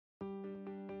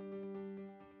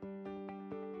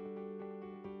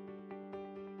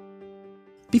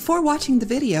Before watching the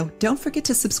video, don't forget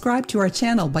to subscribe to our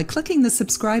channel by clicking the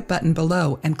subscribe button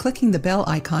below and clicking the bell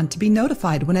icon to be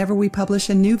notified whenever we publish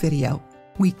a new video.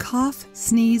 We cough,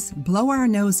 sneeze, blow our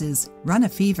noses, run a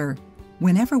fever.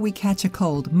 Whenever we catch a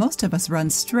cold, most of us run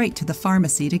straight to the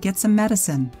pharmacy to get some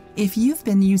medicine. If you've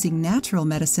been using natural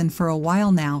medicine for a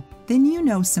while now, then you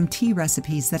know some tea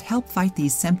recipes that help fight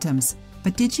these symptoms.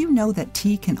 But did you know that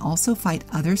tea can also fight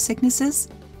other sicknesses?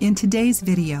 In today's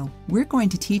video, we're going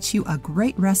to teach you a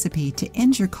great recipe to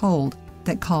end your cold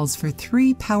that calls for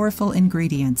 3 powerful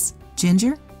ingredients: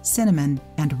 ginger, cinnamon,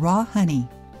 and raw honey.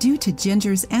 Due to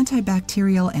ginger's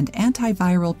antibacterial and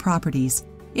antiviral properties,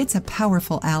 it's a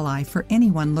powerful ally for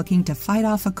anyone looking to fight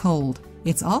off a cold.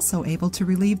 It's also able to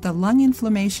relieve the lung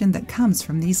inflammation that comes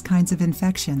from these kinds of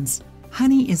infections.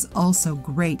 Honey is also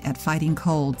great at fighting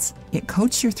colds. It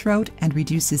coats your throat and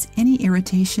reduces any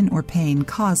irritation or pain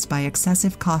caused by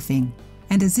excessive coughing.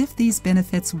 And as if these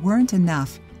benefits weren't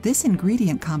enough, this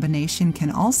ingredient combination can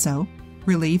also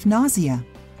relieve nausea.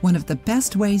 One of the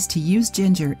best ways to use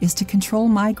ginger is to control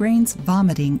migraines,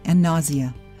 vomiting, and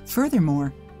nausea.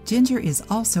 Furthermore, ginger is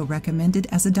also recommended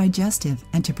as a digestive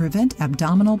and to prevent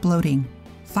abdominal bloating.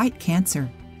 Fight cancer.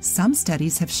 Some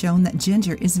studies have shown that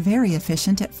ginger is very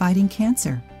efficient at fighting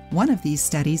cancer. One of these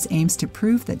studies aims to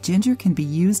prove that ginger can be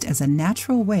used as a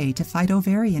natural way to fight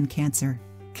ovarian cancer.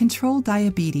 Control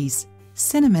diabetes.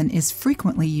 Cinnamon is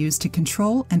frequently used to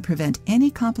control and prevent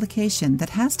any complication that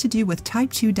has to do with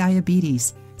type 2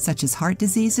 diabetes, such as heart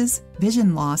diseases,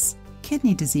 vision loss,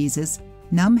 kidney diseases,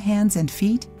 numb hands and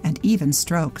feet, and even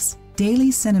strokes.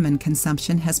 Daily cinnamon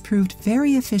consumption has proved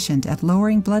very efficient at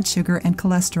lowering blood sugar and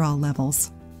cholesterol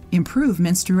levels. Improve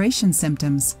menstruation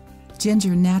symptoms.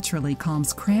 Ginger naturally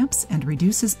calms cramps and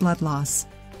reduces blood loss.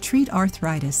 Treat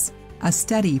arthritis. A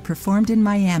study performed in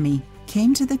Miami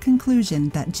came to the conclusion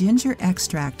that ginger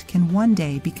extract can one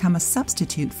day become a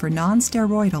substitute for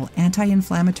non-steroidal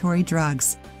anti-inflammatory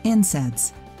drugs,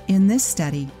 NSAIDs. In this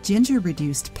study, ginger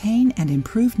reduced pain and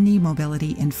improved knee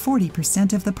mobility in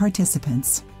 40% of the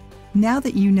participants. Now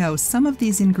that you know some of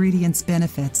these ingredients'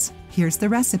 benefits, here's the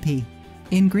recipe.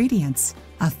 Ingredients: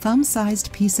 a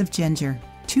thumb-sized piece of ginger,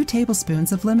 2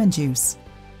 tablespoons of lemon juice,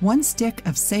 1 stick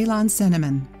of Ceylon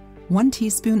cinnamon, 1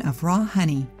 teaspoon of raw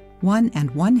honey, 1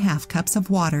 1/2 cups of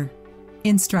water.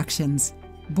 Instructions: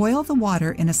 boil the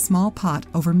water in a small pot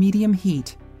over medium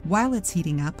heat. While it's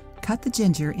heating up, cut the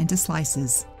ginger into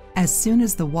slices. As soon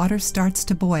as the water starts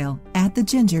to boil, add the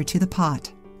ginger to the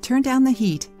pot. Turn down the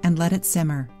heat and let it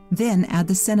simmer. Then add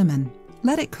the cinnamon.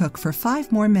 Let it cook for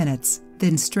 5 more minutes.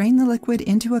 Then strain the liquid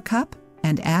into a cup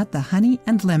and add the honey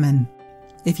and lemon.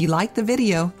 If you liked the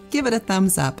video, give it a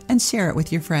thumbs up and share it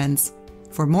with your friends.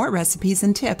 For more recipes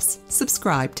and tips,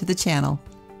 subscribe to the channel.